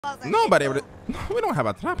Nobody, no, we don't have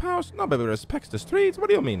a trap house. Nobody respects the streets. What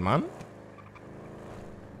do you mean, man?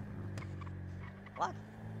 What?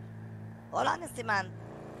 All honesty, man.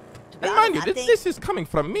 And mind you, this is coming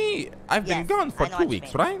from me. I've been gone for 2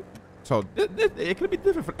 weeks, right? So it could be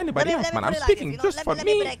different for anybody else, man. I'm speaking just for me. Let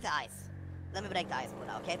me break the ice. Let me break the ice,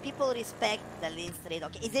 Buddha, okay? People respect the Lean Street,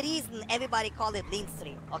 okay? It's the reason everybody call it Lean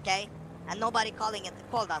Street, okay? And nobody calling it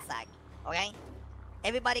cul-de-sac, okay?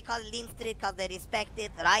 Everybody call it Lean Street because they respect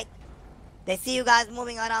it, right? They see you guys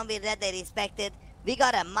moving around with that, they respect it. We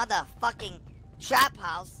got a motherfucking trap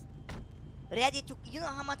house ready to... You know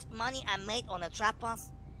how much money I made on a trap house?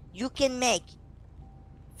 You can make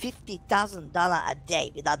 $50,000 a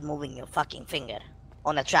day without moving your fucking finger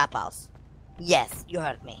on a trap house. Yes, you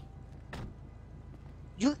heard me.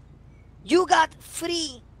 You got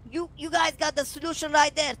free. You guys got the solution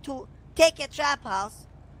right there to take a trap house,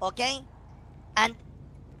 okay, and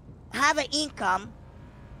have an income,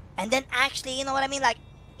 and then actually, you know what I mean, like,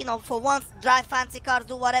 you know, for once, drive fancy cars,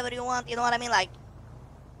 do whatever you want, you know what I mean, like,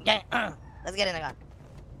 yeah, let's get in the car.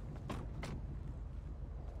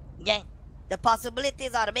 Yeah, the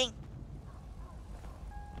possibilities are big.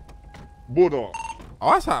 Buddha. Oh,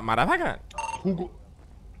 what's up, motherfucker?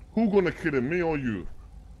 Who gonna kill him, me or you?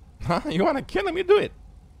 Huh? You wanna kill him? You do it.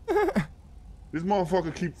 This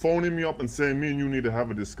motherfucker keep phoning me up and saying me and you need to have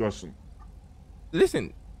a discussion.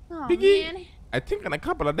 Listen, Biggie, man. I think in a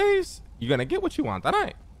couple of days, you're gonna get what you want,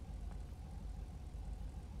 alright?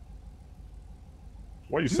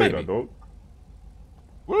 Why you say that, dog?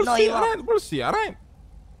 We'll see, alright? We'll see, alright?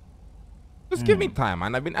 Just give me time,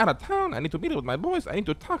 man. I've been out of town. I need to meet with my boys. I need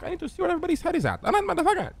to talk. I need to see where everybody's head is at. Alright,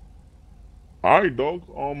 motherfucker? Alright, dog.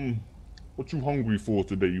 What you hungry for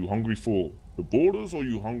today? You hungry for the borders, or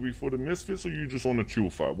you hungry for the misfits, or you just on a chill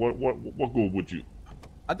fight? What go with you?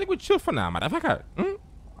 I think we chill for now, motherfucker.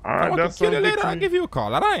 Alright, that's kill you later. I'll give you a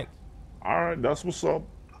call. Alright. Alright, that's what's up.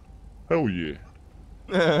 Hell yeah.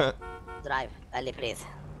 Drive, Ali, please.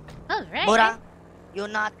 Alright. Buddha, you're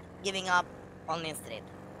not giving up on Lynn Street.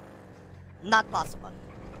 Not possible.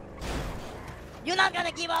 You're not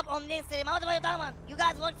gonna give up on Lynn Street. What are you talking about? You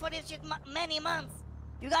guys worked for this shit many months.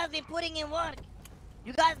 You guys been putting in work.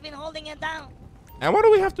 You guys been holding it down. And what do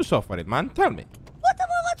we have to show for it, man? Tell me. What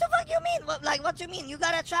the fuck you mean? What you mean? You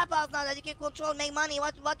got a trap house now that you can control, make money.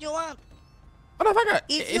 What you want? Motherfucker,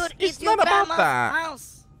 it's not about that.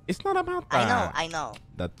 House. It's not about that. I know.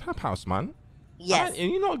 The trap house, man. Yes.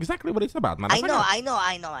 And you know exactly what it's about, man. I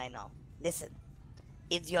know. Listen,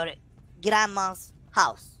 it's your grandma's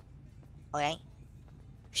house, okay?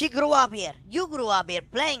 She grew up here. You grew up here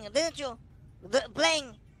playing, didn't you?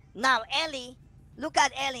 Playing. Now, Ellie, look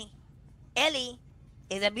at Ellie. Ellie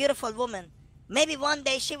is a beautiful woman. Maybe one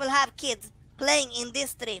day she will have kids playing in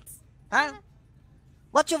these streets. Huh?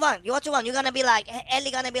 What you want? What you want? You're gonna be like, Ellie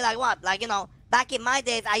gonna be like what? Like, you know, back in my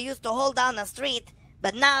days, I used to hold down the street,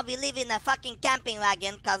 but now we live in a fucking camping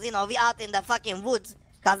wagon, cause, you know, we out in the fucking woods,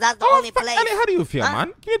 cause that's the only place. Ellie, how do you feel,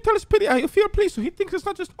 man? Can you tell Speedy how you feel, please, so he thinks it's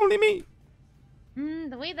not just only me?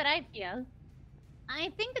 The way that I feel, I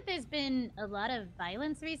think that there's been a lot of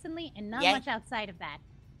violence recently, and not much outside of that.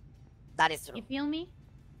 That is true. You feel me?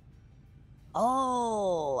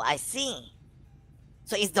 Oh, I see.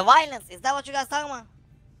 So it's the violence. Is that what you guys talking about?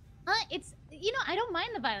 It's, you know, I don't mind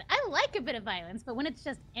the violence. I like a bit of violence, but when it's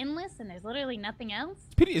just endless and there's literally nothing else.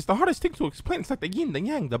 Speedy, it's the hardest thing to explain. It's like the yin, the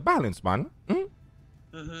yang, the balance, man.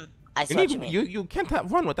 I see what you mean. You can't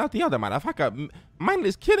have one without the other, motherfucker.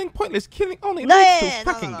 Mindless killing, pointless killing, only No, leads to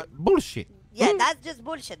fucking bullshit. Yeah, that's just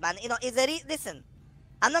bullshit, man. You know, it's a listen,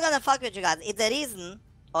 I'm not gonna fuck with you guys. It's a reason,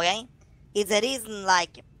 okay? It's a reason,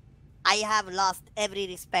 like, I have lost every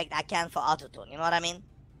respect I can for autotune. You know what I mean?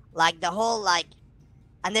 Like, the whole, like,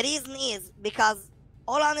 and the reason is because,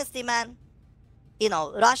 all honesty, man, you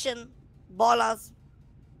know, Russian ballers,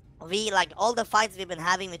 we, like, all the fights we've been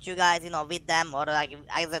having with you guys, you know, with them, or, like,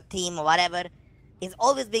 as a team or whatever, it's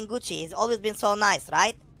always been Gucci. It's always been so nice,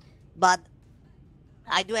 right? But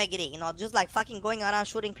I do agree, you know, just, like, fucking going around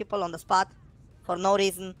shooting people on the spot for no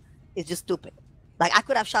reason is just stupid. Like, I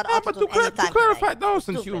could have shot autotune anytime. To clarify, though,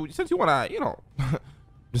 since you wanna, you know,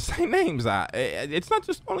 say names, it's not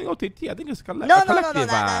just only OTT. I think it's collective. No.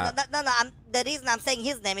 The reason I'm saying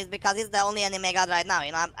his name is because he's the only anime god right now.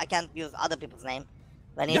 You know, I can't use other people's name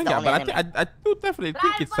when he's the only anime. I do definitely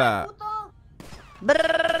think it's Oh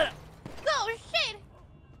shit!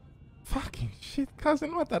 Fucking shit,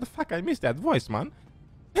 cousin. What the fuck? I missed that voice, man.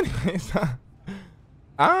 Anyways,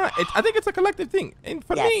 I think it's a collective thing, and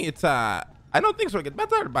for me, it's I know things will get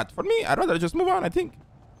better, but for me, I'd rather just move on, I think.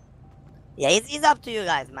 Yeah, it's up to you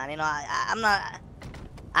guys, man. You know,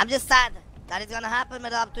 I'm just sad that it's gonna happen,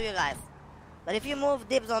 but it's up to you guys. But if you move,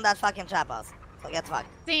 dibs on that fucking trap house. So get fucked.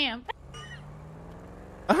 Damn.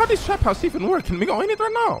 How does trap house even work? Can we go in it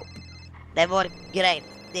right now? They were great.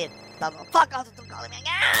 Did. Fuck out of calling me.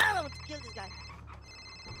 I want to kill this guy.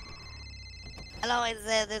 Hello, is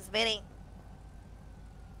this Billy?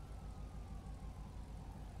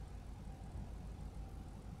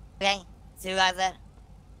 Okay, see you guys there.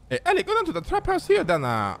 Hey, Ellie, go down to the trap house here, then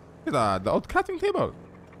the old cutting table.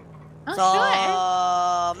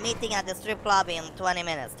 Oh, So, meeting at the strip club in 20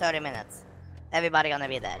 minutes, 30 minutes. Everybody gonna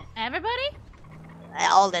be there. Everybody?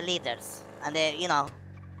 All the leaders. And they, you know.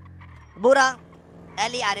 Buddha,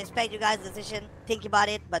 Ellie, I respect you guys' decision. Think about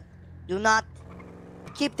it, but do not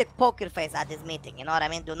keep the poker face at this meeting. You know what I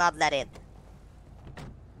mean? Do not let it.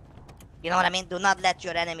 You know what I mean? Do not let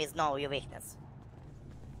your enemies know your weakness.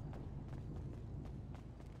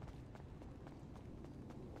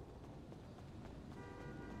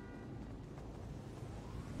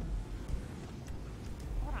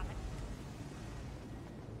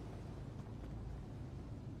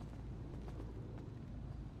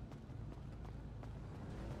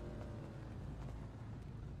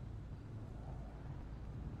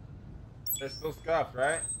 They're still scuffed,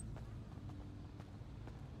 right?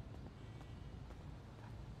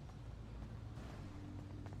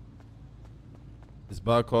 Is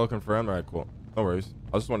bug call confirmed? Alright, cool. No worries.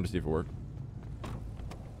 I just wanted to see if it worked.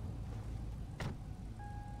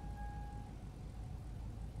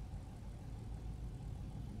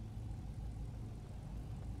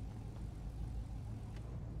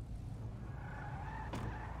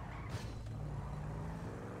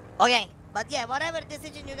 Okay, but yeah, whatever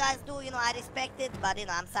decision you guys do, you know, I respect it, but you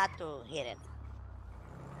know, I'm sad to hear it.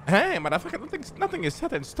 Hey, motherfucker, nothing is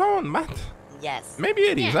set in stone, man. Yes. Maybe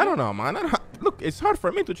it is. Yeah. I don't know, man. Look, it's hard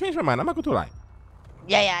for me to change my mind. I'm not going to lie.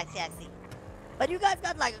 Yeah, I see. But you guys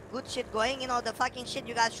got like good shit going, you know, the fucking shit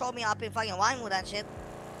you guys showed me up in fucking Winewood and shit.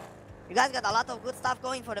 You guys got a lot of good stuff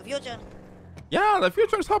going for the future. Yeah, the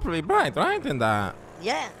future is hopefully bright, right? And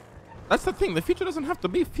Yeah. that's the thing. The future doesn't have to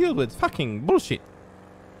be filled with fucking bullshit.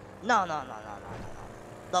 No.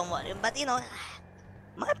 Don't worry. But you know,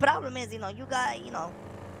 my problem is, you know, you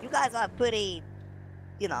guys are pretty,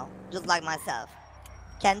 you know, just like myself.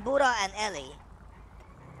 Can Buddha and Ellie,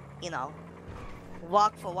 you know,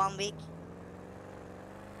 walk for 1 week?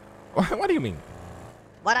 What do you mean?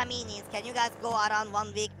 What I mean is, can you guys go around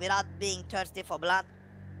 1 week without being thirsty for blood?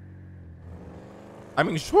 I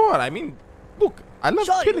mean, sure. I mean, look, I love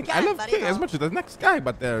Sure, you killing. I can, love but, you killing as know. much as the next guy,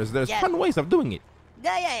 but there's Yeah. fun ways of doing it.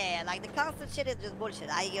 Yeah. Like the constant shit is just bullshit.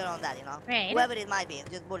 I hear on that, you know. Right. Whoever it might be, it's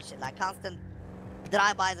just bullshit. Like constant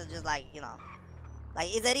drive-bys are just like, you know,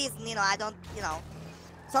 like it's a reason, you know. I don't, you know.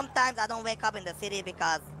 Sometimes I don't wake up in the city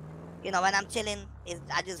because, you know, when I'm chilling,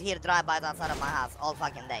 I just hear drive-bys outside of my house all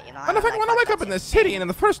fucking day, you know. And when I wake up in the city and in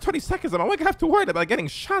the first 20 seconds of my wake, I have to worry about getting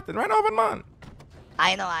shot and ran over, man.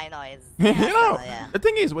 I know. It's You know, yeah. the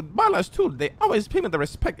thing is, with Balas too, they always pay me the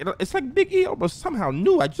respect. You know, it's like Big E almost somehow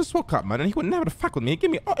knew I just woke up, man, and he would never fuck with me.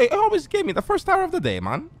 He always gave me the first hour of the day,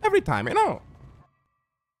 man. Every time, you know.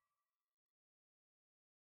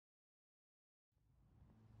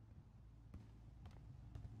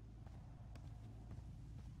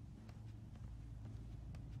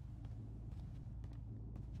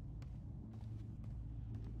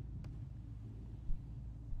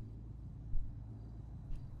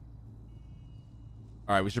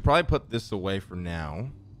 All right, we should probably put this away for now.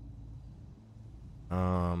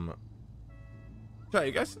 Yeah,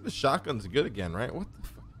 you guys said the shotgun's good again, right? What the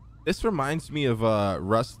fuck? This reminds me of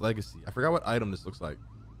Rust Legacy. I forgot what item this looks like.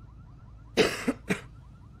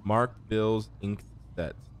 Marked Bill's inked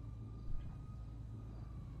set.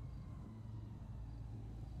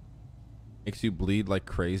 Makes you bleed like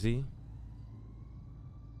crazy.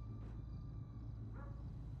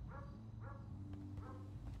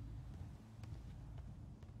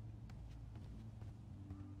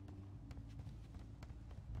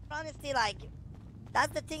 Honestly, like,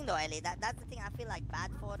 that's the thing though, Ellie. That's the thing I feel like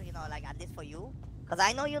bad for, you know, like at least for you. Because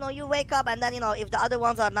I know, you know, you wake up and then, you know, if the other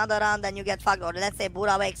ones are not around, then you get fucked. Or let's say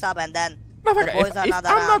Buddha wakes up and then the boys If are I'm not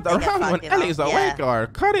not around, they get around fucked, when you know? Ellie's awake or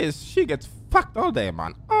Curtis, she gets fucked all day,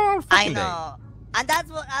 man. All I fucking day. know. And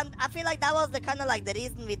that's what, and I feel like that was the kind of like the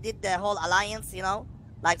reason we did the whole alliance, you know?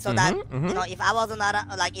 Like, so that, you know, if I wasn't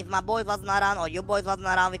around, like, if my boys wasn't around or your boys wasn't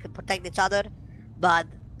around, we could protect each other. But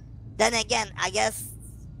then again, I guess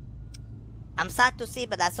I'm sad to see,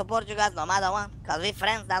 but I support you guys no matter what. Because we're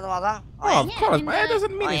friends, that's what I'm Oh, of Yeah, course, and, but it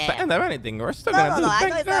doesn't mean oh, it's yeah. the end of anything. We're still No, gonna no, do no, I know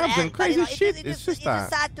big it's not jobs and end, but, you crazy know, shit. it's It's just just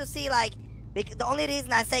sad to see, like, the only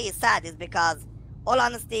reason I say it's sad is because, all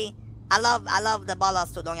honesty, I love the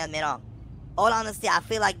Ballas too, don't get me wrong. All honesty, I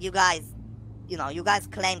feel like you guys you know, you guys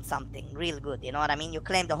claimed something real good. You know what I mean? You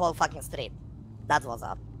claimed the whole fucking street. That's what's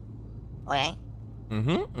up. Okay?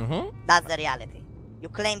 That's the reality. You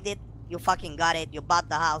claimed it. You fucking got it. You bought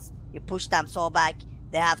the house. You pushed them so back.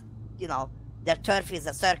 They have, you know, their turf is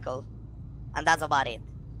a circle. And that's about it.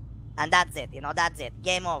 And that's it. You know, that's it.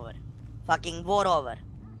 Game over. Fucking war over.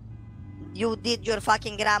 You did your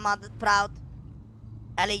fucking grandma proud.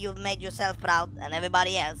 Ellie, you've made yourself proud. And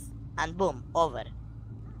everybody else. And boom. Over.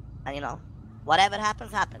 And you know, whatever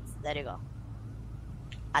happens, happens. There you go.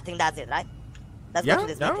 I think that's it, right? Let's go to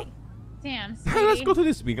this meeting. Damn, Let's go to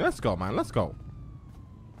this meeting. Let's go, man. Let's go.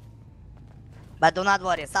 But do not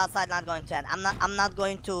worry, Southside not going to end. I'm not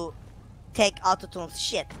going to take Autotune's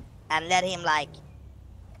shit and let him, like,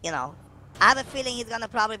 you know. I have a feeling he's gonna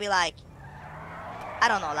probably be like, I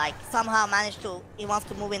don't know, like somehow he wants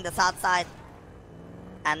to move in the Southside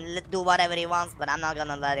and do whatever he wants, but I'm not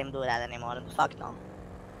gonna let him do that anymore. Fuck no.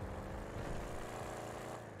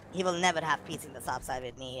 He will never have peace in the Southside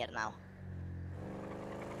with me here now.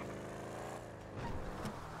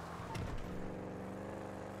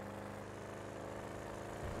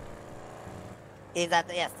 Is at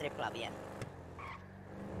the strip club, yeah.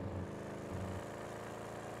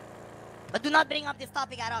 But do not bring up this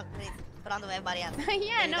topic at all, please. In front of everybody else.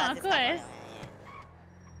 Yeah, no, of course. Yeah.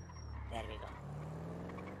 There we go.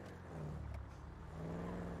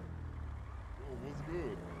 Yo, what's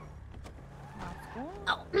good?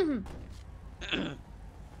 Oh.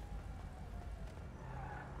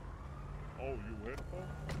 Oh, you went for?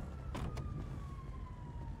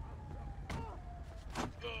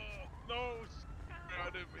 No, I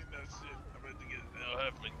didn't mean that shit. I meant to get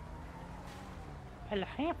Hello,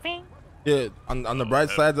 happy. Yeah, on the bright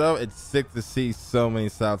side though, it's sick to see so many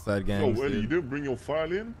Southside gangs. Yo, Eddie, you dude. didn't bring your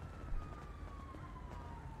file in?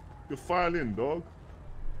 Your file in, dog.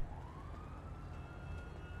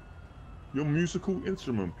 Your musical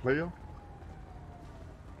instrument, player.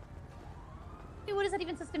 Hey, what is that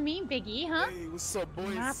even supposed to mean, Biggie, huh? Hey, what's up,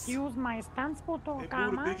 boys? Matthews, my transporter, Hey,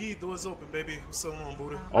 Buddha, Biggie, doors open, baby. What's up, on,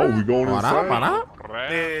 Buddha? Oh, we going What up, inside? what up?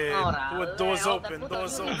 Yeah, doors open,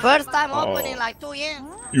 doors open. First time open in like 2 years.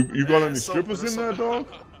 You got any it's strippers open, in there, it's dog?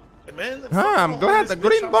 Hey, man, I'm glad the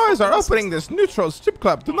Green Boys are opening this neutral strip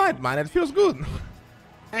club tonight, man. It feels good.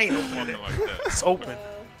 Ain't open like that. It's open.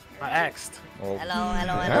 I asked. Oh, Hello.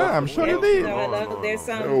 Yeah, I'm sure you did. There's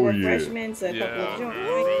some Hell yeah. refreshments, a couple of joints.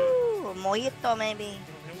 Ooh, mojito maybe.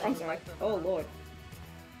 I'm sorry. Oh Lord.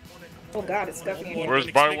 Oh God, it's stuffy in here.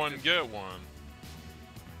 Where's buy one get one?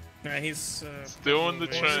 Nah, he's Still in the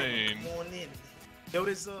chain. Come on in. Yo,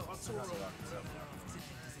 there's Arturo.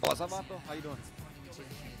 What's up, Vato? How you doing?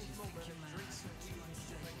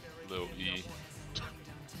 Lil E.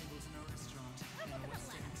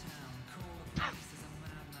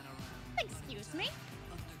 Excuse me?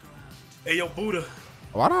 Hey, yo, Buddha.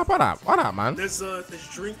 What up, man? There's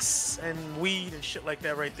drinks and weed and shit like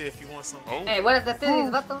that right there if you want some. Oh. Hey, what is the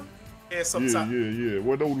thing, Vato? Yeah, some yeah, top. yeah.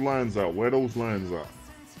 Where those lines out? Where those lines out?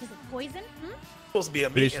 Is it poison? Hmm? Supposed to be a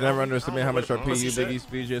You meeting. should never underestimate how much RP you, Biggie,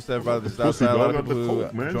 speed yourself out of the Southside. A lot of people who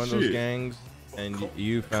Coke, man. join those Shit. gangs, and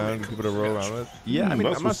you found people to roll around with. Yeah, I mean,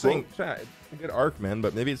 that's I'm not what's saying up. chat, it's a good arc, man,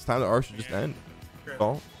 but maybe it's time the arc should just end. That's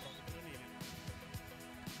all.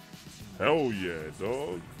 Hell yeah,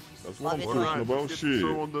 dog. That's what I'm Love it, talking man. about. Shit.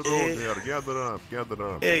 On the road there. Gather up.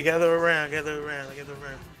 Yeah, gather around.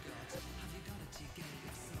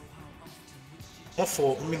 My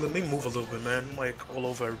fault. Let me move a little bit, man. I'm like all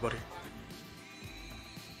over everybody.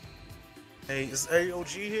 Hey, is AOG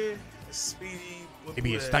here? Is Speedy? What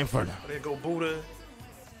Maybe Buddha it's at? time for them. There go Buddha.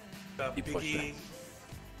 Got Biggie.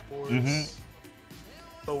 Boris.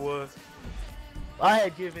 Mm-hmm. So, I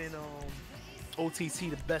had given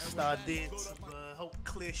OTT the best I did to help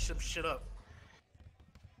clear some shit up.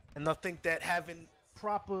 And I think that having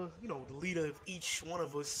proper, the leader of each one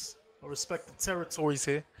of us, or respective territories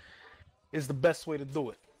here, is the best way to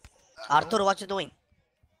do it. Arturo, what you doing?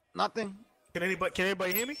 Nothing. Can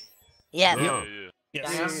anybody hear me? Yes. Yeah.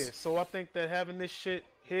 Yeah. So I think that having this shit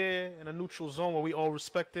here in a neutral zone where we all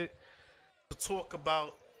respect it, to talk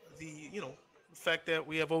about the, the fact that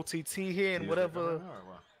we have OTT here and whatever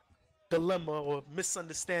dilemma or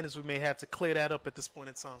misunderstandings we may have, to clear that up at this point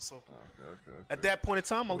in time. So at that point in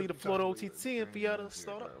time, I'll leave the floor to OTT and for y'all to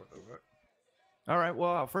start up. All right.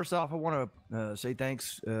 Well, first off, I want to say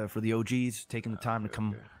thanks for the OGs taking the time to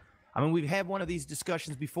come. I mean, we've had one of these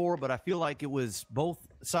discussions before, but I feel like it was both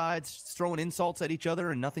sides throwing insults at each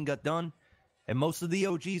other and nothing got done. And most of the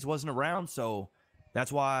OGs wasn't around, so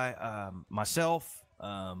that's why myself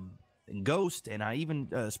and Ghost, and I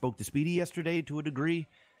even spoke to Speedy yesterday to a degree.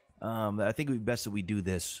 I think it would be best that we do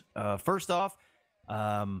this. First off,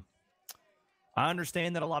 I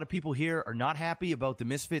understand that a lot of people here are not happy about the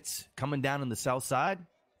Misfits coming down on the south side,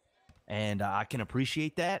 and I can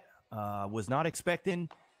appreciate that. Was not expecting,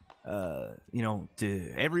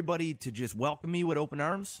 to everybody to just welcome me with open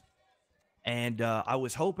arms. And I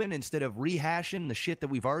was hoping, instead of rehashing the shit that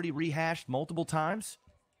we've already rehashed multiple times,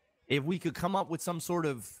 if we could come up with some sort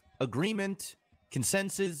of agreement,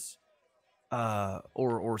 consensus,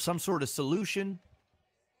 or some sort of solution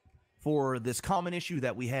for this common issue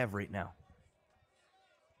that we have right now.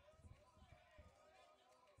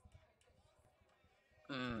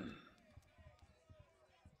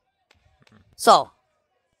 So,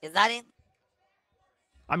 is that it?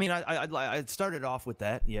 I mean, I started off with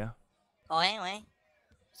that, yeah. Oh, anyway.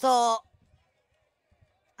 So,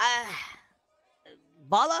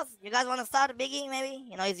 Ballas, you guys want to start, Biggie, maybe?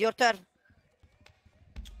 You know, it's your turn.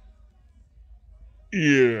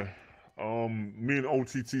 Yeah. Me and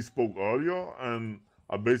OTT spoke earlier, and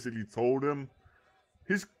I basically told him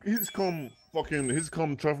he's come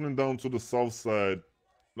traveling down to the south side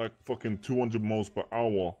like fucking 200 miles per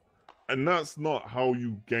hour, and that's not how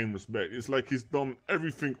you gain respect. It's like he's done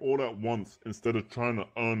everything all at once instead of trying to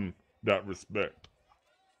earn that respect.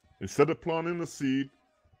 Instead of planting the seed,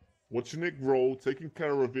 watching it grow, taking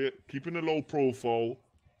care of it, keeping a low profile.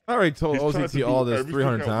 I already told He's tried to OZT do all this everything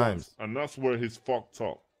 300 at times. once, and that's where he's fucked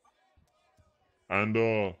up. And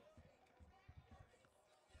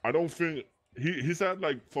I don't think he's had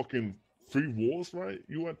like fucking 3 wars, right?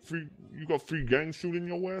 You got 3 gangs shooting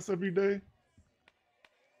your ass every day.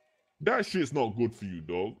 That shit's not good for you,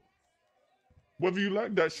 dog. Whether you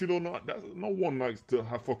like that shit or not, no one likes to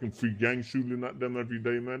have fucking 3 gangs shooting at them every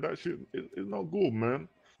day, man. That shit is not good, man.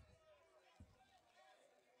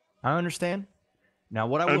 I understand. Now,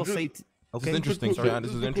 what I will say... This is interesting, John.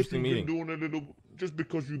 This is an interesting meeting. Just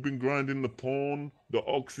because you've been grinding the pawn, the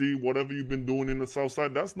oxy, whatever you've been doing in the south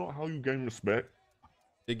side, that's not how you gain respect.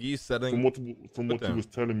 Iggy's setting... From what he was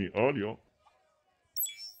telling me earlier.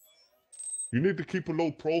 You need to keep a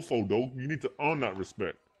low profile, though. You need to earn that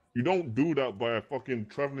respect. You don't do that by fucking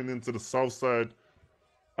traveling into the south side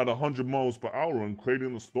at 100 miles per hour and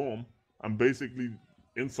creating a storm and basically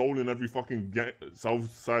insulting every fucking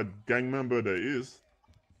south side gang member there is.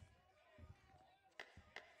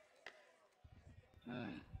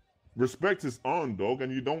 Respect is earned, dog,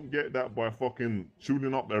 and you don't get that by fucking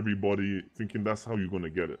shooting up everybody thinking that's how you're gonna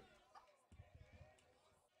get it.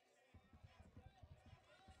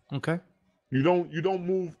 Okay. You don't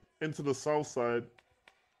move into the south side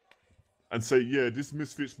and say, yeah, this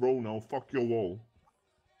Misfits roll now, fuck your wall.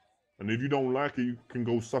 And if you don't like it, you can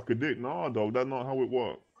go suck a dick. Nah, dog, that's not how it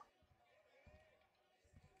works.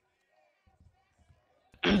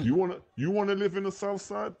 You wanna live in the south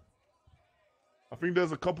side? I think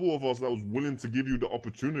there's a couple of us that was willing to give you the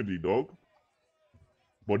opportunity, dog.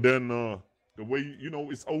 But then the way,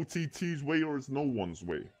 it's OTT's way or it's no one's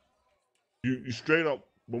way. You straight up,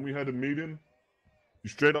 when we had a meeting, you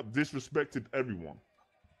straight up disrespected everyone.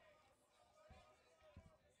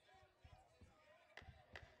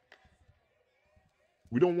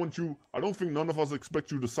 We don't want you, I don't think none of us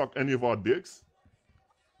expect you to suck any of our dicks.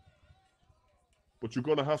 But you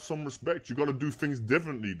gotta have some respect. You gotta do things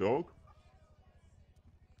differently, dog.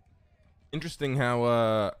 Interesting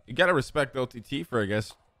how you gotta respect OTT for, I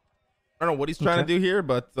guess. I don't know what he's trying to do here,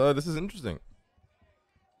 but this is interesting.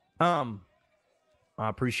 I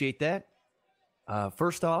appreciate that.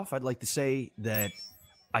 First off, I'd like to say that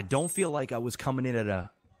I don't feel like I was coming in at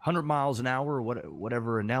 100 miles an hour or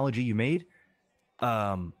whatever analogy you made.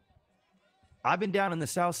 I've been down in the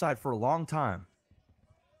south side for a long time.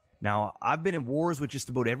 Now, I've been in wars with just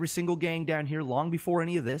about every single gang down here long before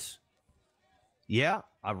any of this. Yeah,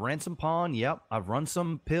 I've ran some pawn. Yep, I've run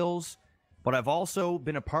some pills. But I've also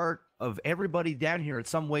been a part of everybody down here in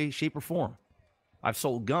some way, shape, or form. I've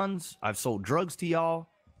sold guns. I've sold drugs to y'all.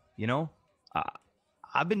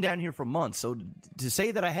 I've been down here for months. So to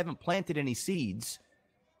say that I haven't planted any seeds,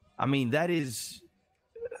 I mean, that's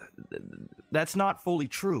not fully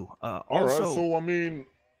true. All right, so I mean,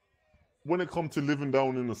 when it comes to living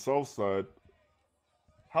down in the south side,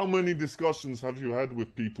 how many discussions have you had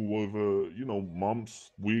with people over,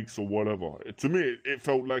 months, weeks, or whatever? To me, it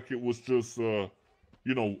felt like it was just,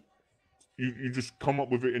 you just come up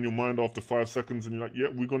with it in your mind after 5 seconds, and you're like, yeah,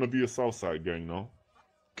 we're gonna be a south side gang now.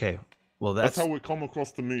 Okay, well that's how it come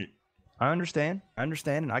across to me. I understand,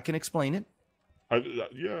 and I can explain it.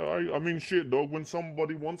 I mean, shit, dog. When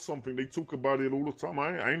somebody wants something, they talk about it all the time.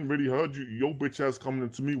 I ain't really heard your bitch ass coming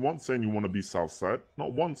to me once saying you want to be Southside.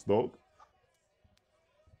 Not once, dog.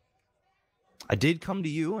 I did come to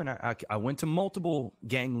you, and I went to multiple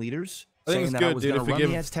gang leaders, I think saying it's that I good, was dude. going If to we run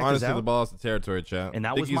the give Aztecas honestly the out. balls to territory, chat. And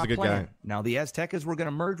that I think was he's my a good plan. guy. Now the Aztecas were going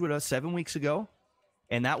to merge with us 7 weeks ago,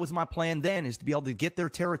 and that was my plan then, is to be able to get their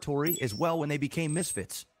territory as well when they became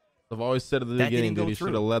misfits. I've always said at the That beginning, didn't go dude, he should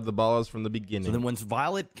have through. led the balls from the beginning. So then when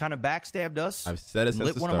Violet kind of backstabbed us, I've said it and since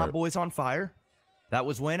lit the one of my start. boys on fire, that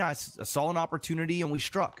was when I saw an opportunity and we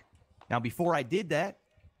struck. Now, before I did that,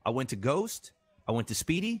 I went to Ghost, I went to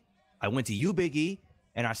Speedy, I went to you, Big E,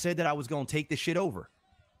 and I said that I was going to take this shit over.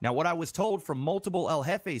 Now, what I was told from multiple El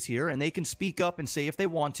Jefes here, and they can speak up and say if they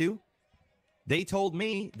want to, they told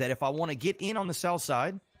me that if I want to get in on the south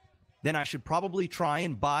side, then I should probably try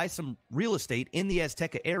and buy some real estate in the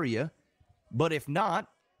Azteca area. But if not,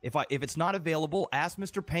 if it's not available, ask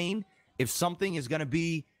Mr. Payne if something is going to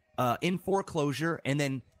be in foreclosure, and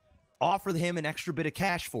then offer him an extra bit of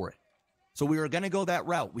cash for it. So we were going to go that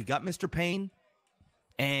route. We got Mr. Payne,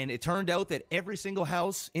 and it turned out that every single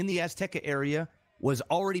house in the Azteca area was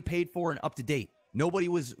already paid for and up to date. Nobody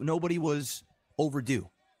was overdue.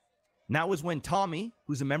 And that was when Tommy,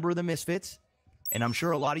 who's a member of the Misfits, and I'm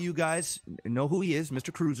sure a lot of you guys know who he is,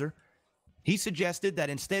 Mr. Cruiser, he suggested that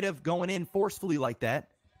instead of going in forcefully like that,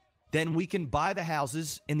 then we can buy the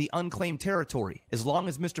houses in the unclaimed territory as long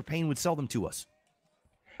as Mr. Payne would sell them to us.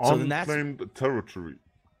 So then that's Unclaimed territory.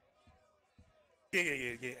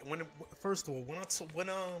 Yeah. First of all, when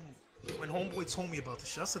Homeboy told me about this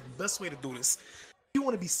shit, I said the best way to do this, if you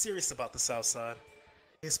want to be serious about the South Side,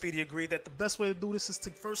 and Speedy agreed that the best way to do this is to,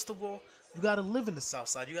 first of all, you got to live in the South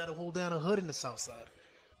Side. You got to hold down a hood in the South Side.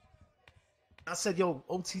 I said, yo,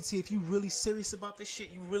 OTT, if you really serious about this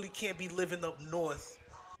shit, you really can't be living up north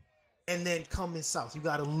and then coming south. You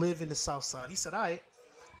got to live in the South Side. He said, all right.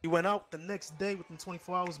 He went out the next day within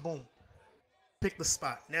 24 hours, boom. Pick the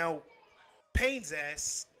spot. Now, Payne's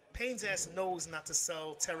ass knows not to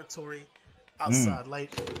sell territory outside.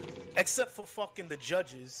 Like, except for fucking the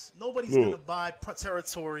judges, nobody's going to buy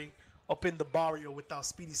territory up in the barrio without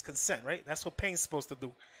Speedy's consent, right? That's what Payne's supposed to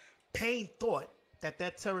do. Payne thought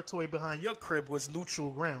that territory behind your crib was neutral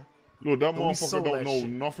ground. Look, that motherfucker don't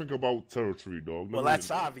know nothing about territory, dog. Well, that's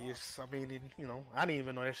obvious. I mean, I didn't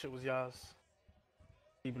even know that shit was y'all's.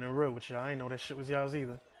 Even in real with you, I didn't know that shit was y'all's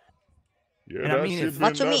either. Yeah, and that I mean, shit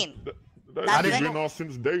what you been, mean? That shit been off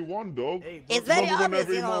since day one, dog. Hey, It's very Remember obvious,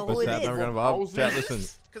 you know, who it Chat, is. never gonna involve. Chat,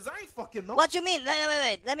 listen. Cause I ain't fucking know. What you mean?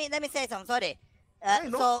 Wait. Let me say something. Sorry. I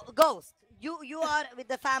know. So, Ghost, you are with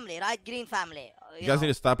the family, right? Green family. You guys need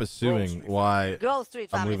to stop assuming why Grove Street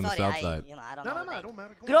I'm family. leaving the Sorry, south side. I don't No, know. it don't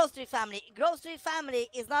matter. Go Grove Street family. Grove Street family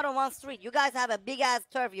is not on one street. You guys have a big ass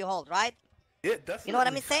turf you hold, right? Yeah, definitely. You know what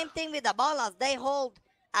I mean? Same thing with the Ballas. They hold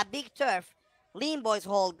a big turf. Lean boys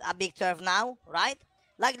hold a big turf now, right?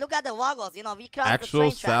 Like, look at the Wagos. You know, we cross actual the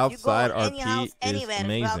train track. You go Southside any house, RP is anywhere,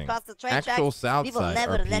 amazing. across the train Actual tracks, people Southside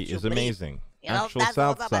never let RP you is breathe. amazing. You know, Actual that's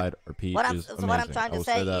what's up. Southside RP What is amazing. what I'm trying I to will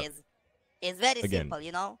say that. is, it's very Again. simple,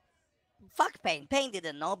 you know. Fuck Payne. Payne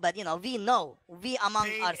didn't know, but you know, we know. We among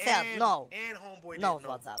Payne ourselves and, know. And Homeboy Knows didn't know.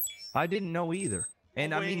 what's up. I didn't know either.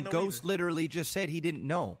 And Homeboy I mean, ain't know Ghost either. literally just said he didn't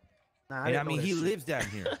know. Nah, And I didn't know mean, that he shit. lives down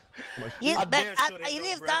here. Yeah, I but damn sure they he know,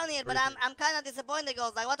 lives bro. down here, but I'm kind of disappointed.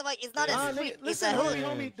 Goes like, what the fuck? It's not Nah, a street. nigga, It's listen, a hood.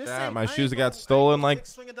 homie, this Yeah, ain't- my I shoes ain't got no- stolen I ain't no like big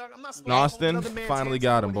swinger dog. I'm not in swinging on Austin. another man's Finally hands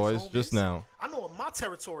got and him, all boys. these Just homies. now. I know what my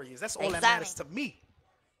territory is. That's all that Exactly. matters to me.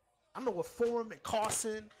 I know what Forum and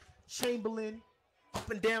Carson, Chamberlain, up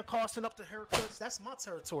and down Carson, up to Haircuts. That's my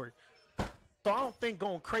territory. So I don't think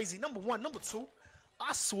going crazy. Number one. Number two,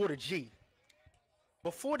 I swear to G,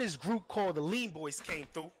 before this group called the Lean Boys came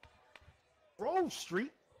through, Grove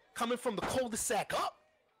Street, coming from the cul-de-sac up,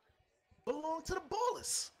 belonged to the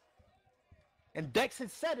Ballers. And Dex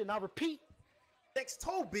had said it, and I repeat, Dex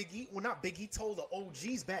told Biggie, well not Biggie, told the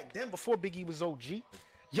OGs back then, before Biggie was OG,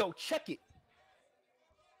 yo, check it.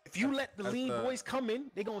 If you let the Lean Boys come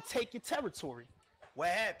in, they're gonna take your territory. What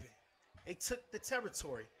happened? They took the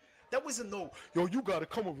territory. That wasn't no, yo, you gotta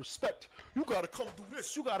come with respect. You gotta come do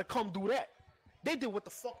this, you gotta come do that. They did what the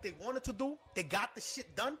fuck they wanted to do. They got the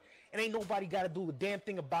shit done, and ain't nobody gotta do a damn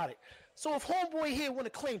thing about it. So if Homeboy here wanna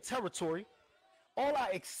claim territory, all I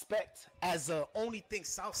expect as a only thing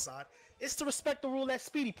Southside is to respect the rule that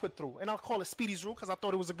Speedy put through. And I'll call it Speedy's rule because I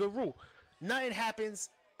thought it was a good rule. Nothing happens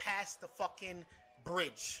past the fucking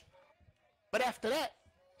bridge. But after that,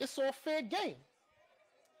 it's all fair game.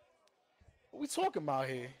 What we talking about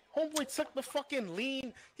here? Homeboy took the fucking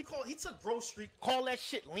lean. He took Grove Street. Call that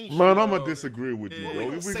shit lean. Man, shit. I'ma disagree with you, What yo. we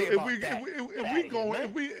gonna If say about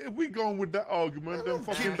that? we going with that argument, then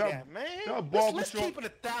fucking that man. that Let's barbershop keep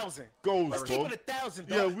it 1,000. goes, Let's keep it 1,000.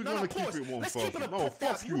 Yeah, dog. we're No, gonna pause. keep it Let's keep it 1,000. a No, fuck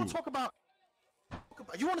 1,000. You want you. to talk about?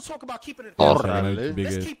 You want to talk about keeping it? Let's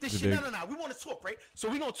Let's keep this shit. No. We want to talk, right? So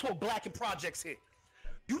we're gonna talk black and projects here.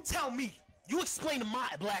 You tell me. You explain to my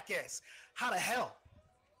black ass how the hell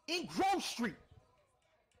in Grove Street,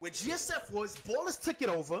 where GSF was, Ballers took it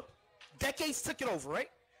over, Decades took it over, right?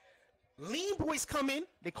 Lean Boys come in.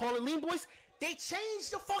 They call it Lean Boys. They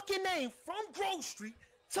changed the fucking name from Grove Street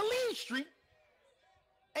to Lean Street.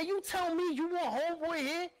 And you tell me you want homeboy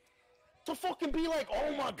here to fucking be like,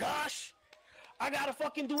 oh my gosh, I gotta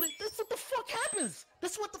fucking do this. This is what the fuck happens.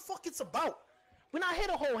 This is what the fuck it's about. We're not here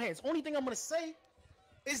to hold hands. Only thing I'm gonna say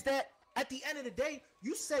is that at the end of the day,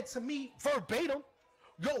 you said to me verbatim,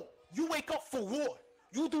 yo, you wake up for war.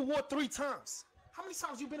 You do war 3 times. How many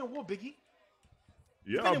times you been in war, Biggie?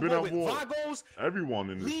 Yeah, I've been at war. Vagos, Everyone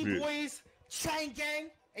in this Lean bitch. Boys, Chain Gang,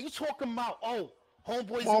 and you talking about, oh,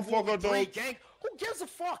 homeboys Motherfucker, in Blade dog. Gang. Who gives a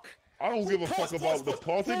fuck? I don't give a fuck about the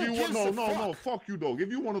pulse. If you want, no, fuck? fuck you, dog. If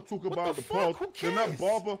you want to talk about the fuck? pulse, Who then cares?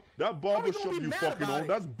 that barber gonna shop be you mad fucking about on, it?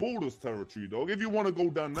 that's Boulders territory, dog. If you want to go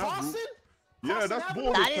down that route, Carson? yeah, Carson that's Avenue?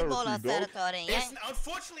 Boulders That is territory, Ballers dog. territory, yeah?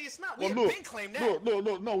 Unfortunately, it's not. We Well, have look, been claimed that.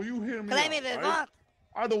 look, no, you hear me Claim out, it, right? what?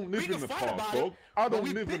 I don't live can in the fight past, about dog. it, I but don't we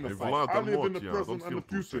live in the been- past. I live in the Yeah, present don't and the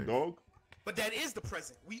feel future, pussy. dog. But that is the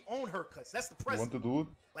present. We own haircuts. That's the You present. want to do it?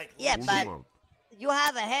 Like, Yeah, Hold but him up. you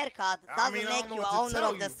have a haircut I doesn't mean, I make don't know you what to owner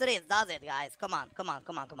tell of the you. streets, does it, guys? Come on,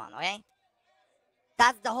 okay?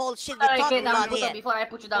 That's the whole shit we're Alright, talking get down, about put here. up before I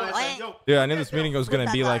put you down. Okay? Yo, Yeah, I knew this meeting was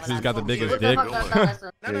gonna be like who's got the biggest dick. Fuck that,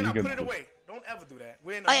 listen. No, you put can- it away. Don't ever do that.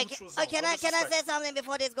 We're in a Okay, neutral zone. can No I say disrespect. something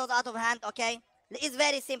before this goes out of hand? Okay, it's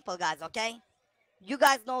very simple, guys. Okay, you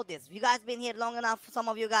guys know this. You guys been here long enough. Some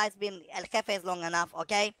of you guys been El Jefes long enough.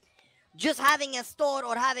 Okay, just having a store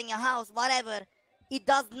or having a house, whatever, it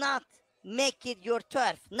does not make it your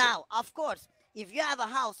turf. Now, of course, if you have a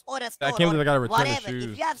house or a store I can't believe I gotta or return the whatever, shoes,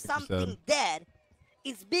 if you have like you something said. there,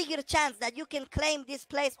 it's bigger chance that you can claim this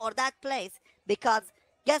place or that place because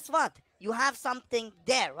guess what? You have something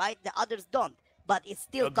there, right? The others don't, but it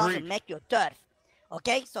still doesn't Agreed. make your turf.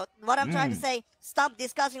 Okay, so what I'm trying to say, stop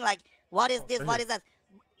discussing like what is this, what is that.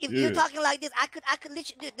 If you're Yeah. talking like this, I could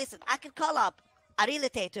literally dude, listen. I could call up a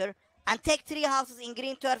realtor and take 3 houses in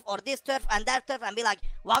green turf or this turf and that turf and be like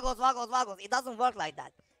wagos. It doesn't work like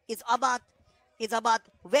that. It's about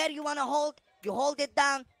where you wanna hold. You hold it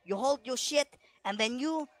down. You hold your shit, and when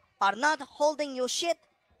you are not holding your shit,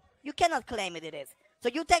 you cannot claim it is. So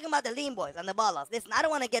you talking about the Lean Boys and the Ballers. Listen, I don't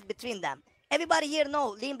want to get between them. Everybody here know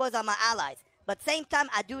Lean Boys are my allies. But same time,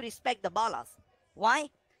 I do respect the Ballers. Why?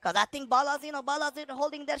 Because I think Ballers are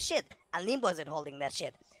holding their shit. And Lean Boys are holding their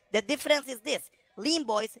shit. The difference is this. Lean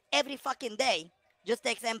Boys, every fucking day, just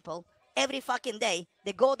example, every fucking day,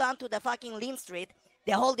 they go down to the fucking Lean Street,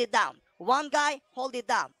 they hold it down. 1 guy, hold it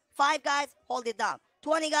down. 5 guys, hold it down.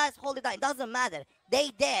 20 guys, hold it down. It doesn't matter. They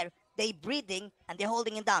there, they breathing, and they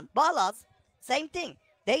holding it down. Ballers, same thing.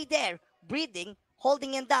 They there, breathing,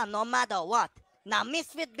 holding it down, no matter what. Now,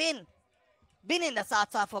 Misfit been in the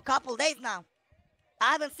South Side for a couple days now.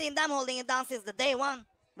 I haven't seen them holding it down since the day one.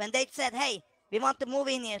 When they said, hey, we want to move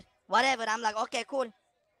in here, whatever. I'm like, okay, cool.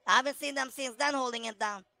 I haven't seen them since then holding it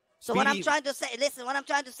down. So what I'm Speedy- trying to say, listen, what I'm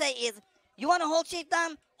trying to say is, you want to hold shit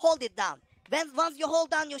down? Hold it down. Once you hold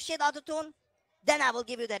down your shit out of tune, then I will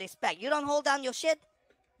give you the respect. You don't hold down your shit,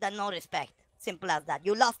 then no respect. Simple as that.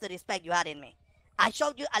 You lost the respect you had in me. I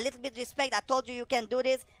showed you a little bit respect. I told you you can do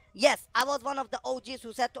this. Yes, I was one of the OGs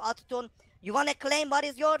who said to Autotune, you want to claim what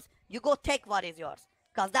is yours? You go take what is yours.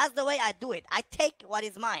 Because that's the way I do it. I take what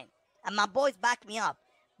is mine. And my boys back me up.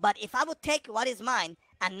 But if I would take what is mine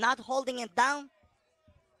and not holding it down,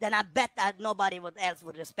 then I bet that nobody else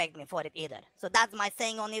would respect me for it either. So that's my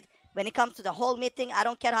saying on it. When it comes to the whole meeting, I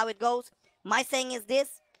don't care how it goes. My saying is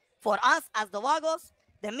this. For us as the Wagos,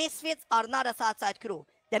 the Misfits are not a Southside crew.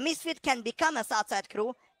 The Misfit can become a Southside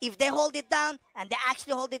crew if they hold it down and they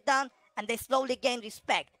actually hold it down and they slowly gain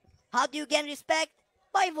respect. How do you gain respect?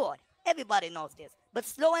 By war. Everybody knows this. But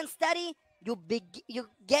slow and steady, you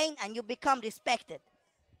gain and you become respected.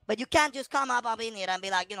 But you can't just come up in here and be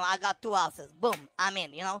like, I got 2 houses. Boom, I'm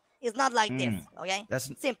in, It's not like this, okay?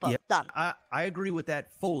 That's simple, yeah, done. I agree with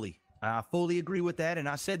that fully. I fully agree with that. And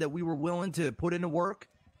I said that we were willing to put in the work,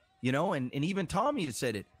 and even Tommy had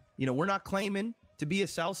said it. We're not claiming to be a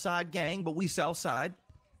Southside gang, but we Southside,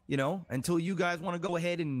 until you guys want to go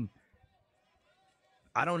ahead and,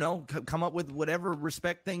 I don't know, come up with whatever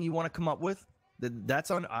respect thing you want to come up with.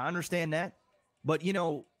 I understand that. But,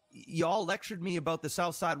 y'all lectured me about the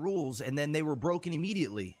Southside rules, and then they were broken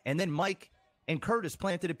immediately. And then Mike and Curtis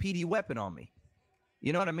planted a PD weapon on me.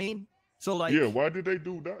 You know what I mean? So, like... Yeah, why did they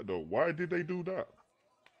do that, though? Why did they do that?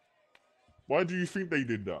 Why do you think they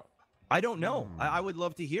did that? I don't know. I would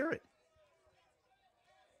love to hear it.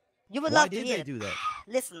 You would Why love to did hear they it. do that?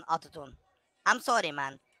 Listen, Autotune, I'm sorry,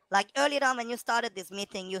 man. Like earlier on when you started this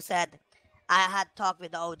meeting, you said, I had talked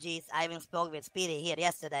with the OGs. I even spoke with Speedy here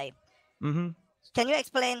yesterday. Mm-hmm. Can you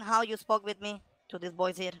explain how you spoke with me to these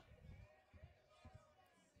boys here?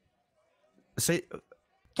 Say,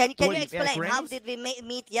 Can what, you at explain how Granny's? did we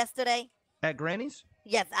meet yesterday? At Granny's?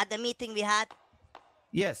 Yes, at the meeting we had.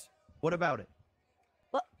 Yes. What about it?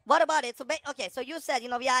 What about it? So okay, so you said,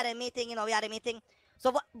 we had a meeting, we had a meeting.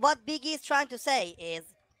 So what Biggie is trying to say is,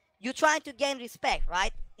 you're trying to gain respect,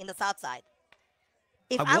 right, in the South Side.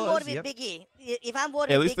 If I'm bored with Biggie, if I'm bored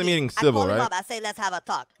At with least the Biggie, meeting's I civil, call him right? up, I say, let's have a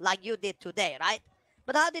talk, like you did today, right?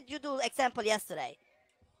 But how did you do example yesterday?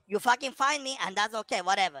 You fucking find me, and that's okay,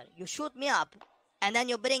 whatever. You shoot me up, and then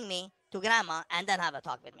you bring me to grandma, and then have a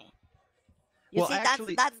talk with me. You see,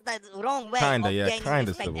 actually, that's the wrong way of gaining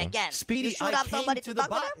respect civil. again. Speedy, you shoot up somebody to talk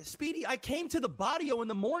with them? Speedy, I came to the barrio in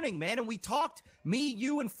the morning, man, and we talked. Me,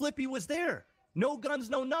 you, and Flippy was there. No guns,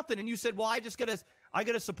 no nothing. And you said, well, I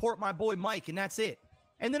gotta support my boy Mike, and that's it.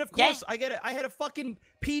 And then, of course, I had a fucking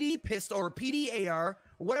PD pistol or PD AR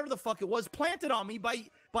or whatever the fuck it was planted on me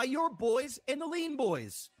by your boys and the Lean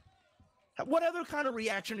boys. What other kind of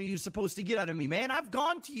reaction are you supposed to get out of me, man? I've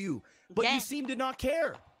gone to you, but you seem to not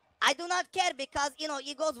care. I do not care because,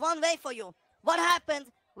 it goes one way for you. What happened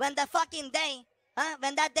when the fucking day,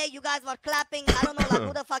 when that day you guys were clapping, I don't know, like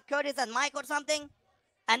who the fuck, Curtis and Mike or something?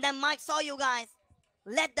 And then Mike saw you guys,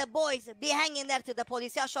 let the boys be hanging there till the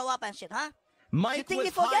police show up and shit, huh? Mike you think he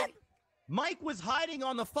forget? Mike was hiding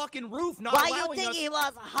on the fucking roof, not Why allowing you think us... he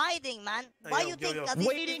was hiding, man? Why you think that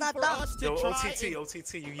waiting he's not for dumb? us to Yo, try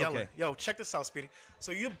OTT, you yelling. Okay. Yo, check this out, Speedy.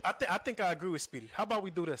 So I think I agree with Speedy. How about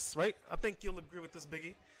we do this, right? I think you'll agree with this,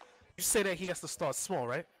 Biggie. You say that he has to start small,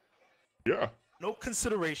 right? Yeah. No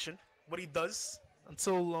consideration what he does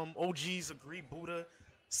until OGs agree, Buddha,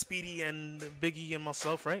 Speedy, and Biggie and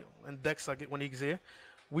myself, right? And Dex, I get when he's here.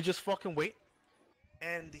 We just fucking wait,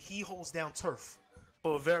 and he holds down turf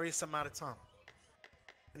for a various amount of time,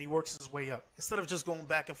 and he works his way up. Instead of just going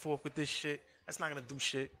back and forth with this shit, that's not gonna do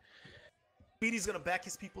shit. Speedy's gonna back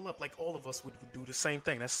his people up like all of us would do the same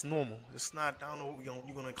thing. That's normal. It's not. I don't know what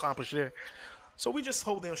you're gonna accomplish there. So we just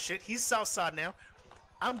hold down shit. He's Southside now.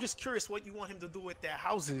 I'm just curious what you want him to do with their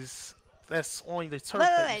houses that's on the turf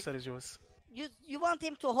that you said is yours. You want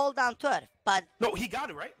him to hold down turf, but... No, he got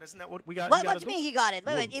it, right? That's not what we got. What do you mean he got it?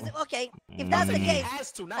 Wait, is it okay? If that's the case... He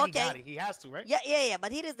has to, not he got it. He has to, right? Yeah,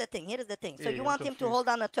 but here is the thing. So you want him to confused. hold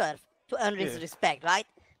down the turf to earn his respect, right?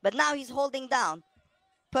 But now he's holding down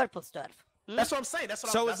Purple's turf. That's what I'm saying. That's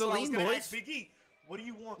what So I'm is the Lean Boys. Big E. What do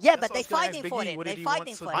you want? Yeah, That's but they what I was fighting gonna for ask it. Big E. They What did he fighting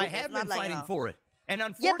want for to it. do? I have been fighting for it. And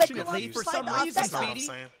Yeah, but unfortunately, you for fight some the reason, opposite. Speedy,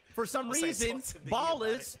 for some I'm saying reason, talk to Big E about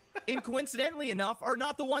Ballas, and coincidentally enough, are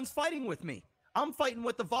not the ones fighting with me. I'm fighting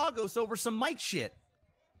with the Vagos over some Mike shit.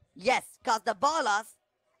 Yes, because the Ballas,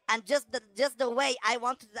 and just the way I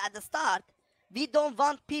wanted at the start, we don't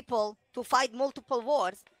want people to fight multiple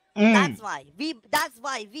wars. That's why we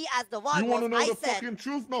as the Vagos, You want to know I the said, fucking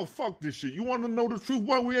truth? No, fuck this shit. You want to know the truth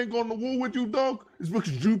why we ain't going to war with you, dog? It's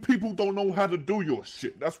because you people don't know how to do your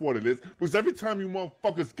shit. That's what it is. Because every time you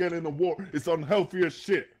motherfuckers get in a war, it's unhealthy as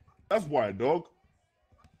shit. That's why, dog.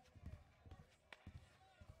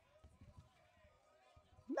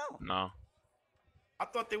 No. I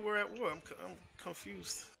thought they were at war. I'm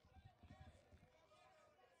confused.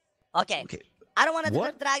 okay. I don't want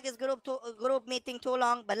to drag this group meeting too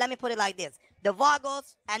long, but let me put it like this. The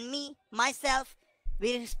Vagos and me, myself,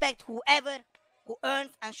 we respect whoever who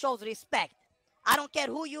earns and shows respect. I don't care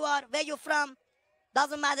who you are, where you're from.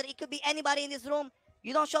 Doesn't matter. It could be anybody in this room.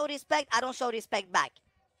 You don't show respect, I don't show respect back.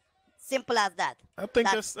 Simple as that. I think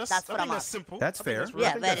that's from that's us. simple. That's fair.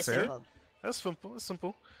 Yeah, very that's fair. simple. That's simple. That's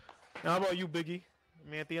simple. Now, how about you, Biggie? I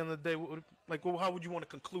mean, at the end of the day, how would you want to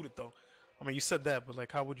conclude it, though? I mean, you said that,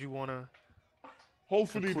 but how would you want to?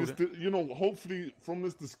 Hopefully, hopefully from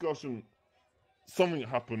this discussion, something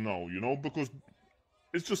happened now, because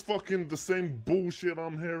it's just fucking the same bullshit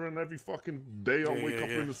I'm hearing every fucking day I wake up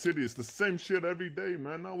in the city. It's the same shit every day,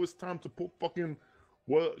 man. Now it's time to put fucking,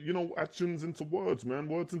 actions into words, man.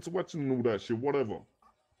 Words into action and all that shit, whatever.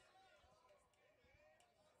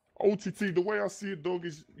 OTT, the way I see it, dog,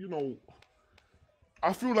 is,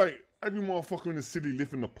 I feel like every motherfucker in the city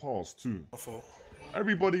live in the past, too.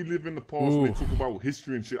 Everybody live in the past and they talk about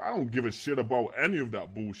history and shit. I don't give a shit about any of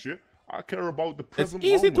that bullshit. I care about the present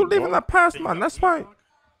It's easy to moment, live in dog. the past, man. That's why.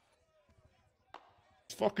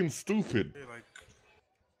 It's fucking stupid.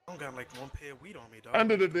 I don't got one pair of weed on me, dog.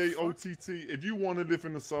 End of the day, OTT, if you want to live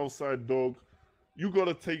in the South Side, dog, you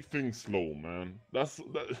gotta take things slow, man.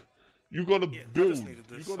 You gotta build.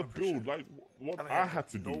 You gotta build like what I had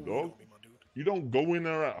to do, dog. You don't go in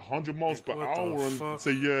there at 100 miles per hour and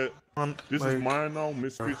say, yeah, this is mine now,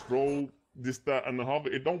 Misfits roll, this, that, and the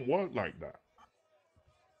other. It don't work like that.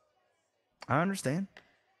 I understand.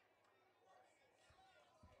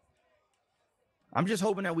 I'm just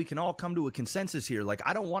hoping that we can all come to a consensus here. Like,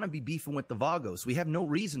 I don't want to be beefing with the Vagos. We have no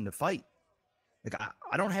reason to fight. Like,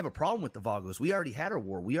 I don't have a problem with the Vagos. We already had our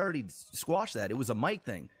war. We already squashed that. It was a Mike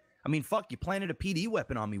thing. I mean, fuck, you planted a PD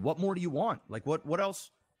weapon on me. What more do you want? Like, what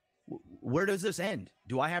else? Where does this end?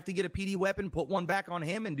 Do I have to get a PD weapon, put one back on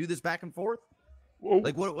him, and do this back and forth? Whoa.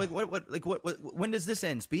 Like, when does this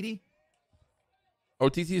end, Speedy?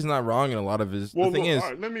 OTT is not wrong in a lot of his. The thing is,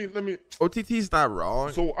 right, let me. OTT is not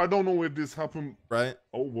wrong. So I don't know if this happened, right?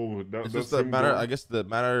 Oh, whoa, it's just the matter. I guess the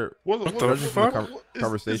matter. What the fuck?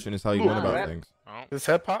 Conversation is how you went about things. His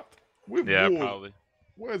head popped. Yeah, probably.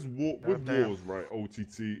 Where's war with wars, right?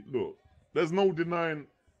 OTT. Look, there's no denying.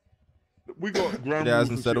 We got ground. Yeah,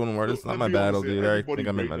 hasn't said one word. It's not my battle, dude. I think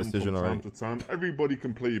I made my decision already. Time to time. Everybody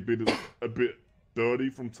can play a bit dirty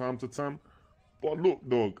from time to time. But look,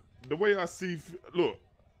 dog. The way I see, look,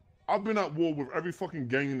 I've been at war with every fucking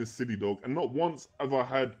gang in the city, dog, and not once have I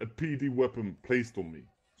had a PD weapon placed on me.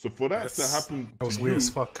 So for that to happen, that was weird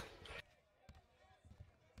as fuck.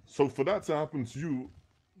 So for that to happen to you,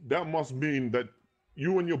 that must mean that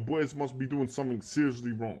you and your boys must be doing something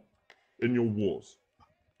seriously wrong in your wars.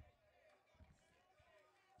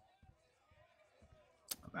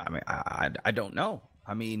 I mean, I don't know.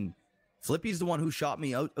 I mean, Flippy's the one who shot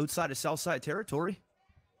me outside of Southside territory.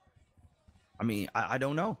 I mean, I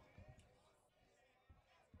don't know.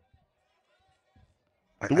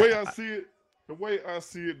 The way I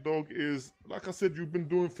see it, dog, is like I said, you've been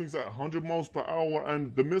doing things at 100 miles per hour,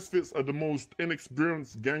 and the Misfits are the most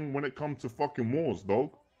inexperienced gang when it comes to fucking wars,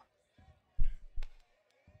 dog.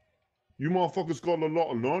 You motherfuckers got a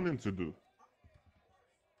lot of learning to do.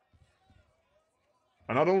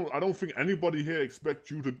 And I don't think anybody here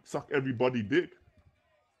expects you to suck everybody dick.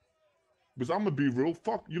 Because I'm gonna be real,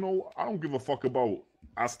 I don't give a fuck about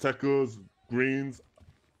Aztecas, Greens,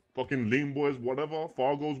 fucking Lean Boys, whatever,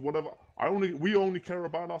 Fargos, whatever. We only care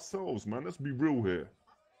about ourselves, man. Let's be real here.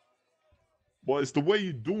 But it's the way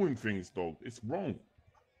you're doing things, dog. It's wrong.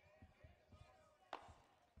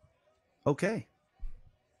 Okay.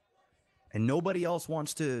 And nobody else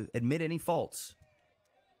wants to admit any faults.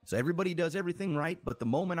 So everybody does everything right, but the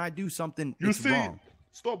moment I do something, it's wrong.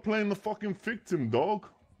 Stop playing the fucking victim, dog.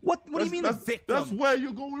 What do you mean the victim? That's where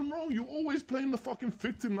you're going wrong. You're always playing the fucking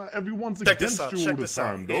victim like everyone's against you all the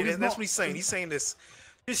time, dog. Yeah, that's what he's saying. He's saying this.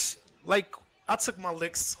 Like, I took my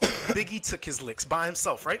licks. Biggie took his licks by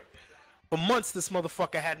himself, right? For months, this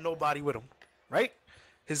motherfucker had nobody with him, right?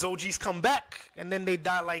 His OGs come back, and then they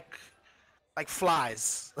die like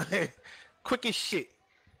flies. Quick as shit.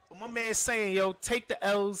 But my man's saying, yo, take the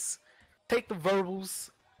L's, take the verbals,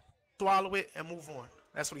 swallow it, and move on.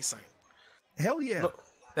 That's what he's saying. Hell yeah. Look,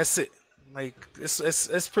 that's it. Like,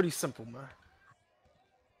 it's pretty simple, man.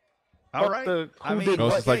 All right. I mean,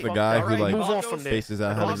 it's like the guy who like move on from there. spaces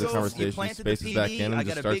out, having the conversation, spaces back in, and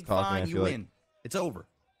just starts talking. I feel like it's over.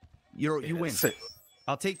 You win. That's it.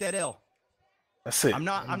 I'll take that L. That's it. I'm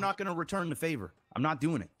not going to return the favor. I'm not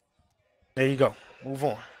doing it. There you go. Move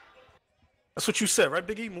on. That's what you said, right,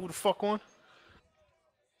 Biggie? Move the fuck on.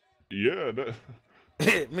 Yeah.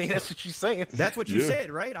 I mean, that's what you saying. That's what you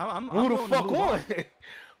said, right? Move the fuck on.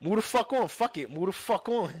 Move the fuck on. Fuck it. Move the fuck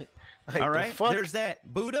on. Like, all right. There's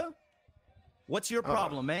that. Buddha, what's your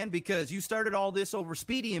problem, man? Because you started all this over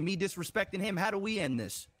Speedy and me disrespecting him. How do we end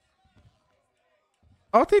this?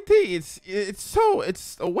 OTT,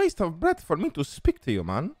 it's a waste of breath for me to speak to you,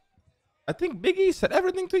 man. I think Biggie said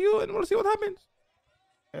everything to you, and we'll see what happens.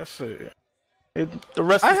 That's it. The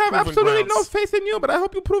rest. I have absolutely no faith in you, but I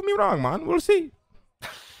hope you prove me wrong, man. We'll see.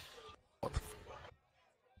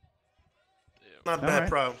 Not a bad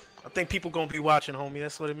problem. I think people gonna be watching, homie.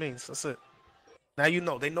 That's what it means. That's it. Now you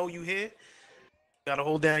know. They know you here. You gotta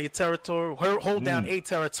hold down your territory. Hold down a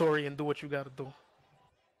territory and do what you gotta do.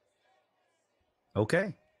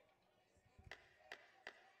 Okay.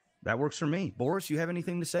 That works for me. Boris, you have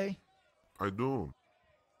anything to say? I do.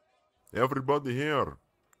 Everybody here,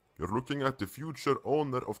 you're looking at the future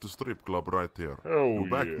owner of the strip club right here. You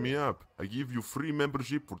back me up. I give you free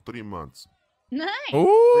membership for 3 months. Nice.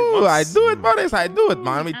 Ooh, I do it, Boris. I do it,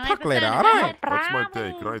 man. We talk later, all right? That's my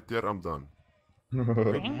take. Right there, I'm done.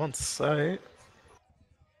 3 months, all right.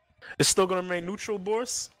 It's still gonna remain neutral,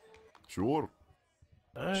 Boris? Sure.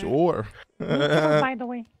 Right. Sure. By the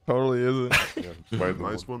way. Totally isn't. Yeah,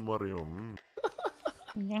 nice one, Mario.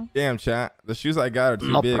 Yeah. Damn, chat. The shoes I got are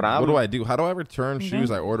too big. What do I do? How do I return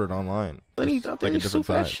shoes I ordered online? Then Like a different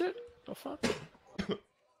size. shit. The fuck?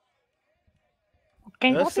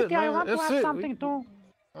 Okay, That's OTT, it, I man. want to That's add it. something too.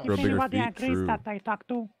 For If a bigger anybody feat, agrees true. that I talk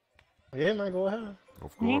to. Yeah, man, go ahead.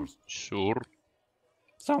 Of course. Sure.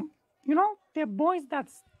 So, you know, the boys that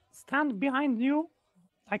stand behind you,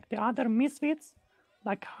 like the other misfits,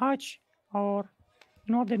 like Hutch, or,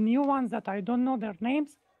 you know, the new ones that I don't know their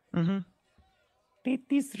names, they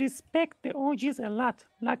disrespect the OGs a lot.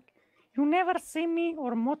 Like, you never see me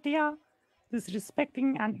or Motia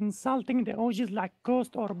disrespecting and insulting the OGs like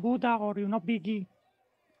Ghost or Buddha or, you know, Biggie.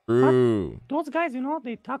 True. But those guys, you know,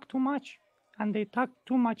 they talk too much and they talk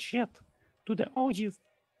too much shit to the OGs.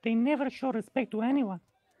 They never show respect to anyone.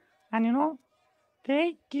 And, you know,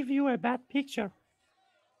 they give you a bad picture.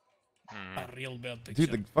 A real bad picture.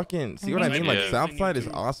 Dude, the fucking see what I mean? Like Yeah. Southside is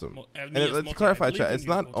awesome. And let's clarify, chat. It's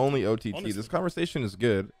not only OTT. This conversation is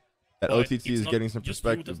good that But OTT it's is not getting some just you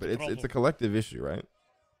perspective, that's but the it's a problem. collective issue, right?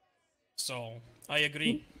 So I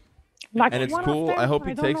agree. Like And it's one of cool. them, I hope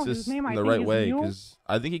he don't takes know his this name, I in the think right he's way new, because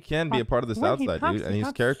I think he can be a but part of the when he Southside, talks, dude. And he his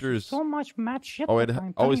talks character is so much mad shit. oh, that it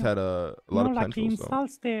I'm always telling had you. a lot of Like he potential. So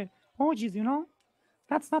insults the OGs, you know?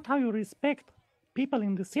 That's not how you respect people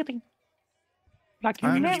in the city. Like you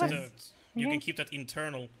I never. understand. You Yeah. can keep that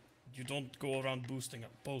internal. You don't go around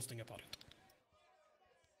boasting about it.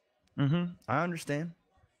 I understand.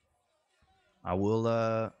 I will.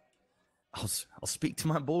 I'll speak to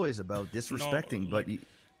my boys about disrespecting, but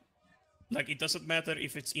Like, it doesn't matter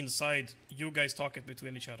if it's inside. You guys talk it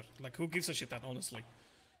between each other. Like, who gives a shit that, honestly?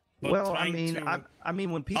 But well, I trying mean, to I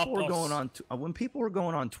mean, when people were up going us- on, when people were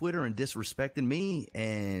going on Twitter and disrespecting me,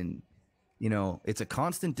 and you know, it's a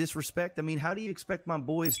constant disrespect. I mean, how do you expect my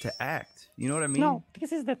boys to act? You know what I mean? No,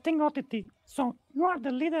 this is the thing, OTT. So you are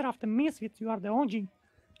the leader of the Misfits. You are the OG.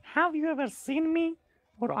 Have you ever seen me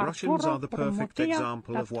or Russians Arturo are the or perfect Motia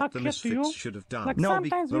example that of what talk the shit to you? Misfits should have done. Like No,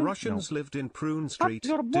 sometimes The you, Russians lived in Prune Street,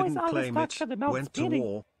 your boys didn't always claim talk it, shit about went to speeding.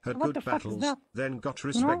 war, had So what good the fuck is battles, that? then got You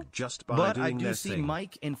respect know? just by But doing I do their see thing.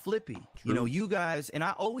 Mike and Flippy. You know, you guys, and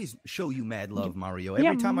I always show you mad love, Mario. Yeah,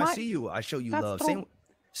 Every time I Mike- see you, I show you that's love. true.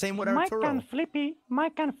 Same with Mike Arturo. and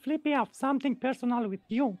Flippy have something personal with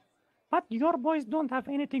you, but your boys don't have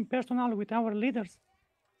anything personal with our leaders.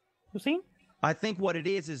 You see? I think what it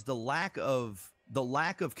is the lack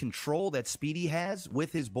of control that Speedy has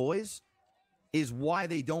with his boys is why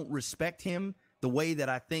they don't respect him the way that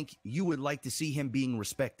I think you would like to see him being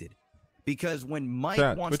respected. Because when Mike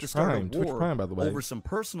Chat, wants Twitch to start Prime, a Twitch war Prime, by the way. over some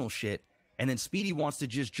personal shit, and then Speedy wants to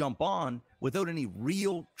just jump on without any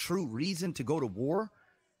real, true reason to go to war,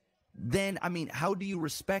 then, I mean, how do you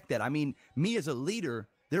respect that? I mean, me as a leader,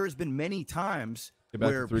 there has been many times Get back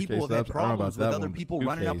to where 3K people have had subs. I don't know problems about with that other one, but people 2K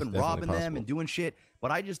running up is and definitely robbing them possible. and doing shit.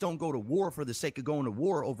 But I just don't go to war for the sake of going to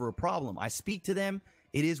war over a problem. I speak to them.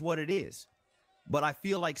 It is what it is. But I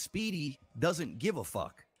feel like Speedy doesn't give a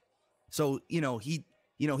fuck. So,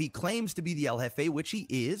 he claims to be the El Jefe, which he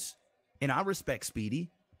is, and I respect Speedy.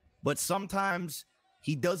 But sometimes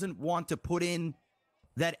he doesn't want to put in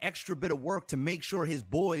that extra bit of work to make sure his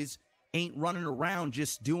boys ain't running around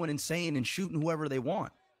just doing and saying and shooting whoever they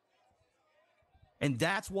want. And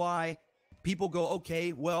that's why people go,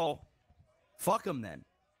 okay, well, fuck him then.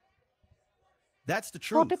 That's the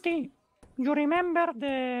truth. OTT, you remember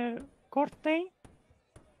the court day?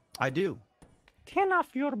 I do. 10 of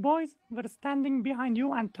your boys were standing behind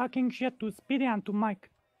you and talking shit to Speedy and to Mike.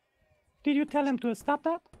 Did you tell him to stop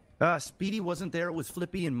that? Speedy wasn't there. It was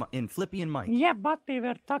Flippy and Flippy and Mike. Yeah, but they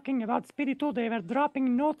were talking about Speedy too. They were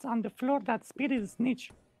dropping notes on the floor that Speedy is a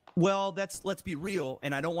snitch. Well, let's be real,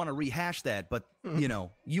 and I don't want to rehash that, but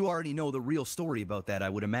you already know the real story about that, I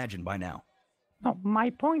would imagine by now. No, my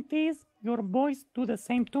point is your boys do the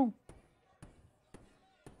same too.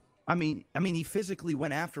 I mean, he physically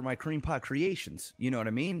went after my cream pie creations. You know what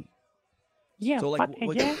I mean? Yeah, So, like, but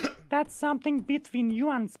again, that's something between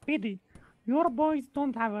you and Speedy. Your boys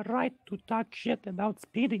don't have a right to talk shit about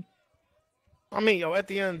Speedy. I mean, yo, at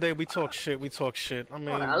the end of the day, we talk shit. I mean,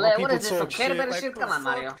 What when is this, people some talk shit, Kerber like, shit? Come on, fuck?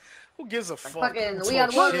 Mario. Who gives a fuck? Fucking, People we are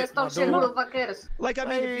talk one, shit, let's talk my shit, dude. who the fuck cares? Like, I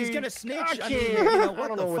mean, if he's gonna snitch, I I can't. mean, I what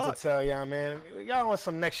don't the know what fuck? to tell y'all, man. Y'all want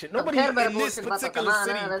some next shit. Some Nobody Kerber in this bullshit, but particular come on,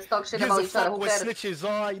 city let's talk shit gives about a each other. fuck Who what cares? snitches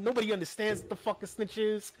are. Nobody understands what the fuck a snitch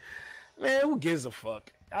is. Man, who gives a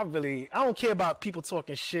fuck? I don't care about people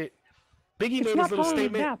talking shit. Biggie It's made not his little only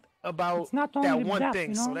statement that. about It's not that only one that, thing,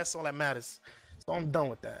 you so know? that's all that matters. So I'm done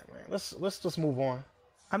with that, man. Let's just move on.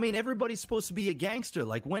 I mean, everybody's supposed to be a gangster.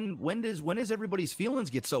 Like, when does everybody's feelings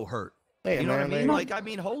get so hurt? Hey, you know man, what I mean? man. Like, I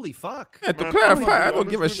mean, holy fuck. Yeah, to Man, clarify, I honestly, don't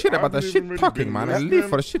give a shit about the I haven't shit even talking, been man. I listening. live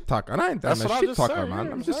for the shit talking. I ain't That's a what I shit just talker, said, man.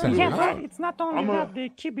 yeah, I'm just exactly. saying. Yeah, man. but it's not only that, they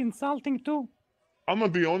keep insulting too. I'm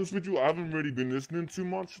gonna be honest with you. I haven't really been listening too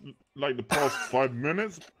much, like the past 5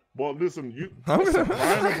 minutes. But listen, you lying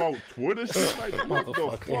about Twitter shit? Like, what the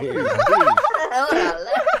fuck is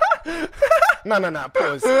this? No,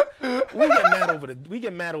 pause. We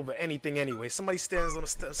get mad over anything anyway. Somebody stands on a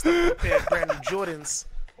step with a pair of brand new Jordans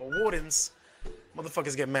or Wardens,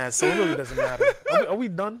 motherfuckers get mad. So it really doesn't matter. Are we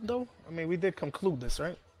done though? I mean, we did conclude this,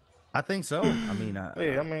 right? I think so. I mean,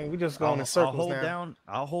 yeah. I mean, we just going in circles now.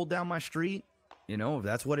 I'll hold down my street. You know, if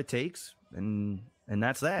that's what it takes, and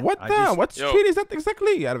that's that. What what street is that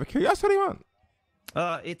exactly? Out of curiosity, man.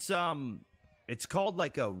 It's called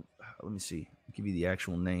like a. Let me see. I'll give you the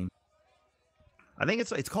actual name. I think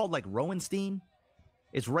it's called like Rowenstein.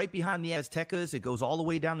 It's right behind the Aztecas. It goes all the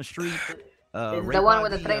way down the street. It's right the one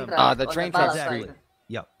with the train track. The train track. Exactly.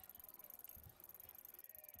 Yep.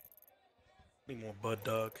 Need more bud,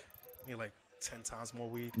 dog. Need like 10 times more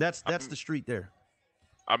weed. That's the street there.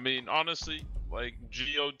 I mean, honestly, like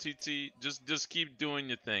GOTT, just keep doing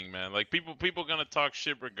your thing, man. Like people gonna talk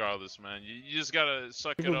shit regardless, man. You just gotta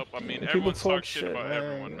suck it up. I mean, everyone talks shit about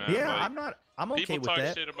everyone, man. Yeah, like, I'm okay with that. People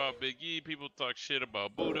talk shit about Big E. People talk shit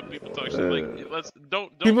about Buddha. People talk shit like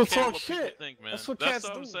don't people care talk what shit. people think, man. That's what That's cats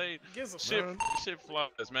what do. I'm saying. Shit Shit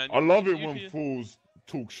flies, man. I love it when fools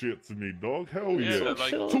talk shit to me, dog. Hell yeah.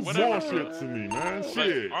 Like, Talk whatever, more shit to me, man. Like,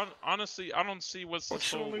 Shit. Honestly, I don't see what's the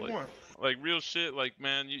soul like real shit. Like,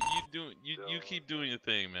 man, you keep doing your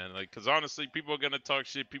thing, man. Like, cause honestly, people are gonna talk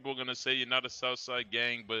shit. People are gonna say you're not a Southside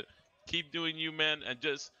gang, but keep doing you, man, and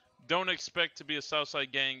just don't expect to be a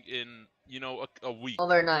Southside gang in a week.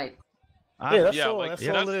 Overnight. That's all it is.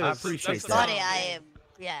 I appreciate that. Sorry,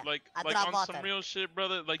 like I on drop some water. real shit,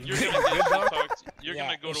 brother. Like you're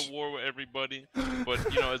gonna go to war with everybody, but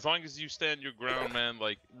as long as you stand your ground, man.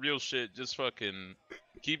 Like real shit, just fucking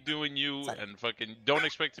keep doing you and fucking don't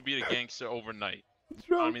expect to be a gangster overnight.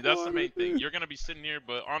 I mean that's the main thing. You're gonna be sitting here,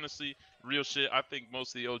 but honestly, real shit. I think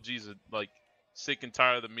most of the OGs are like sick and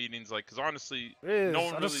tired of the meetings, like because honestly,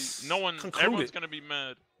 everyone's gonna be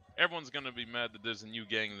mad. Everyone's gonna be mad that there's a new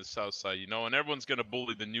gang in the South Side, and everyone's gonna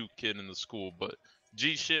bully the new kid in the school, but.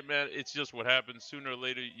 G shit, man, it's just what happens. Sooner or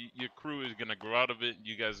later, your crew is going to grow out of it.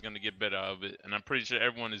 You guys are going to get better out of it. And I'm pretty sure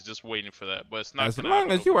everyone is just waiting for that. But it's not as long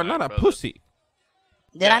as you are not a pussy.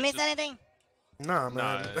 Did I miss anything? Nah,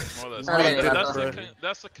 man. More or less.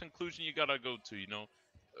 That's the conclusion you got to go to,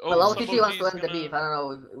 Well, OTT wants to end the beef. I don't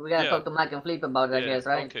know. We got to talk to Mike and Flip about it, I guess,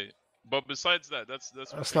 right? Okay. But besides that, that's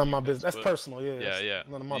not my business. That's personal, yeah. Yeah.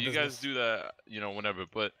 None of my you business. guys do that, whenever.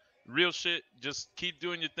 But real shit, just keep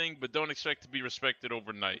doing your thing, but don't expect to be respected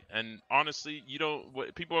overnight. And honestly,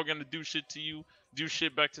 people are gonna do shit to you, do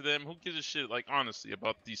shit back to them. Who gives a shit, like honestly,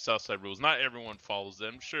 about these Southside rules? Not everyone follows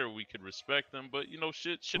them. Sure, we could respect them, but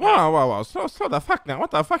shit. Wow. So the fuck now?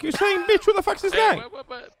 What the fuck you saying, bitch? Who the fuck's this guy?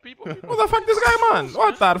 People, who the fuck this guy, man?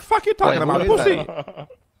 What the fuck you talking about, pussy?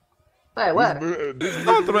 Hey, what?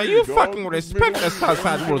 Andre, you fucking respect the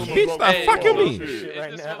Southside rules, bitch. The fuck you mean?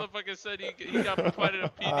 This motherfucker said he got provided a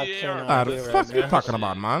PDA. The fuck you talking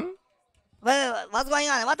about, man? Wait, what's going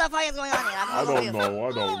on? What the fuck is going on here? I don't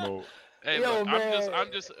know. Hey, look,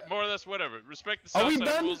 I'm just more or less whatever. Respect the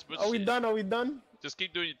Southside rules, but Are we done? Just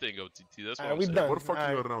keep doing your thing, OTT. That's what I'm we saying. done. We're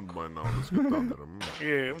fucking around by now. Let's get down there.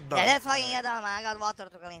 Yeah, we're done. Yeah, let's fucking get down, man. I got water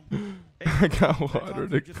to clean. I got water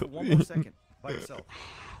to just for one more second by yourself.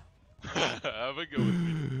 Have a good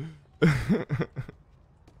one.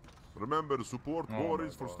 Remember, support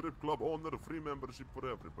Boris for strip club owner, free membership for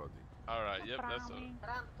everybody. Alright, yep, that's all.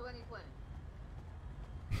 Trump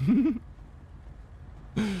 2020.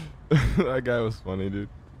 That guy was funny, dude.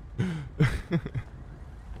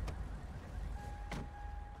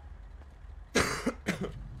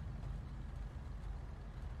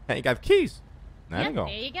 Hey, you got the keys. There you go.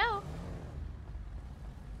 There you go.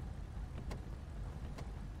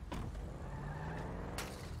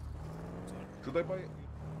 Should I buy it?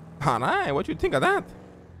 Alright, what you think of that?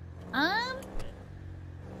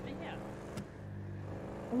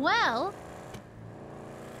 Well,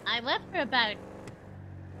 I left for about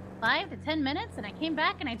 5 to 10 minutes, and I came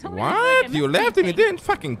back and I told me What? You left and you didn't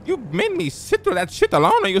fucking... You made me sit through that shit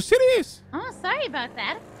alone. Are you serious? Oh, sorry about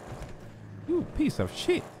that. You piece of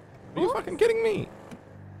shit. Are you fucking kidding me?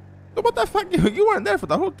 So what the fuck? You weren't there for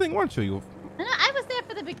the whole thing, weren't you? No, I was there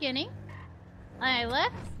for the beginning. I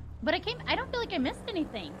left, but I don't feel like I missed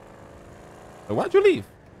anything. So why'd you leave?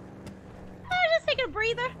 I was just taking a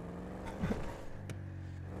breather.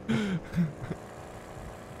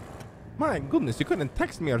 My goodness, you couldn't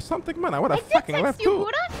text me or something, man. I would have fucking left you, too.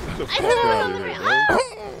 Buddha? I said I was on the way. Oh!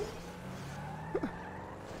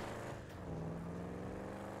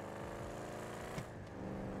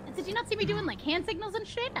 Did you not see me doing like hand signals and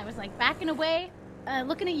shit? I was like backing away,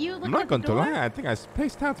 looking at you, looking I'm not at the going to door. lie. I think I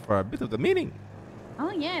spaced out for a bit of the meeting. Oh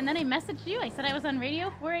yeah, and then I messaged you. I said I was on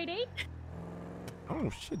radio 488. Oh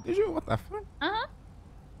shit, did you? What the fuck? Uh-huh.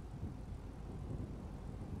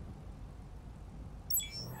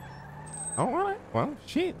 Oh, alright. Well,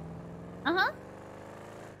 shit. Uh-huh.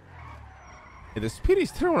 If the spirit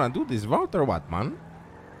still wanna do this vote or what, man?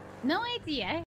 No idea.